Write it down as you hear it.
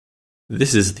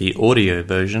This is the audio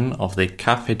version of the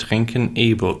Kaffee trinken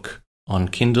ebook on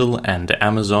Kindle and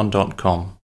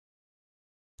Amazon.com.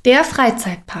 Der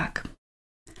Freizeitpark.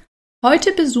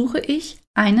 Heute besuche ich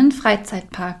einen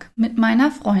Freizeitpark mit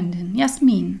meiner Freundin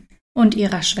Jasmin und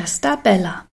ihrer Schwester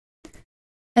Bella.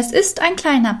 Es ist ein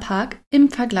kleiner Park im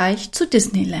Vergleich zu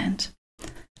Disneyland.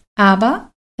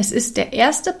 Aber es ist der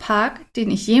erste Park, den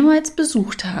ich jemals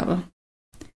besucht habe.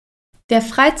 Der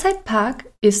Freizeitpark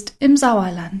ist im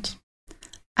Sauerland.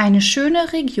 Eine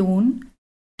schöne Region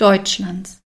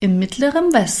Deutschlands im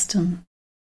mittleren Westen.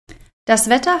 Das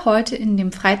Wetter heute in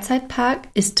dem Freizeitpark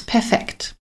ist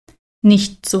perfekt.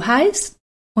 Nicht zu heiß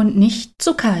und nicht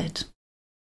zu kalt.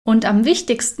 Und am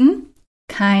wichtigsten,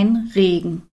 kein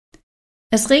Regen.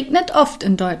 Es regnet oft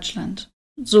in Deutschland,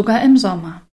 sogar im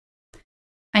Sommer.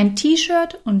 Ein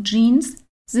T-Shirt und Jeans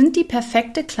sind die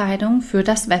perfekte Kleidung für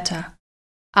das Wetter,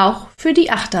 auch für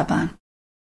die Achterbahn.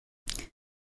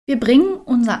 Wir bringen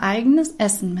unser eigenes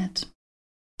Essen mit.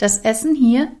 Das Essen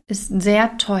hier ist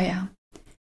sehr teuer,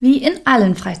 wie in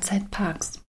allen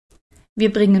Freizeitparks.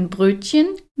 Wir bringen Brötchen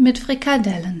mit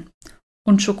Frikadellen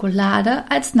und Schokolade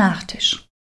als Nachtisch.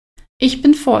 Ich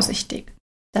bin vorsichtig,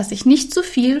 dass ich nicht zu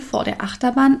viel vor der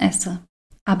Achterbahn esse,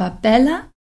 aber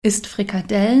Bella isst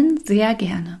Frikadellen sehr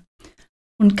gerne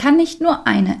und kann nicht nur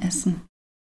eine essen.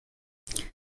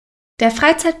 Der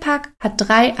Freizeitpark hat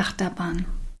 3 Achterbahnen.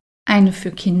 Eine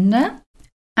für Kinder,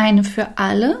 eine für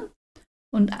alle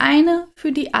und eine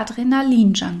für die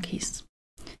Adrenalin-Junkies.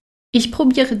 Ich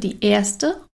probiere die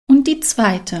erste und die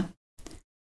zweite.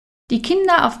 Die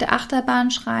Kinder auf der Achterbahn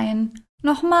schreien,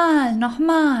 nochmal,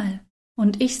 nochmal.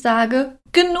 Und ich sage,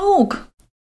 genug.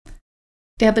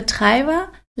 Der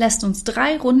Betreiber lässt uns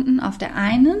 3 Runden auf der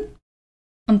einen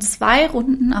und 2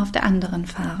 Runden auf der anderen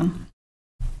fahren.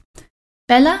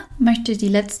 Bella möchte die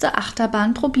letzte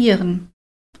Achterbahn probieren.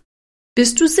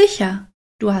 Bist du sicher?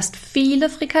 Du hast viele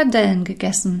Frikadellen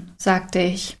gegessen, sagte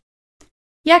ich.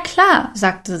 Ja klar,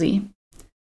 sagte sie.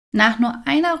 Nach nur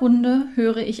einer Runde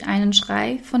höre ich einen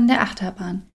Schrei von der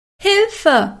Achterbahn.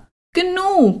 Hilfe!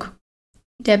 Genug!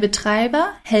 Der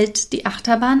Betreiber hält die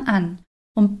Achterbahn an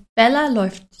und Bella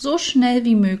läuft so schnell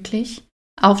wie möglich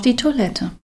auf die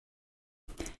Toilette.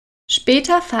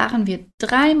 Später fahren wir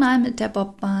 3-mal mit der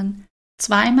Bobbahn,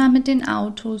 2-mal mit den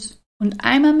Autos und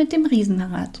einmal mit dem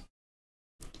Riesenrad.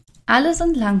 Alle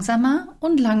sind langsamer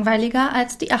und langweiliger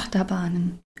als die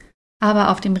Achterbahnen. Aber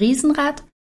auf dem Riesenrad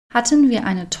hatten wir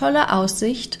eine tolle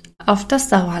Aussicht auf das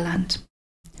Sauerland.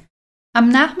 Am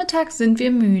Nachmittag sind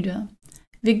wir müde.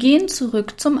 Wir gehen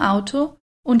zurück zum Auto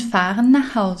und fahren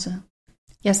nach Hause.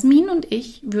 Jasmin und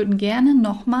ich würden gerne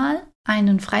nochmal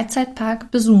einen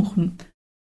Freizeitpark besuchen.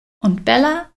 Und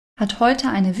Bella hat heute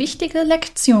eine wichtige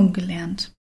Lektion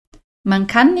gelernt. Man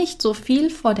kann nicht so viel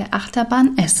vor der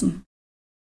Achterbahn essen.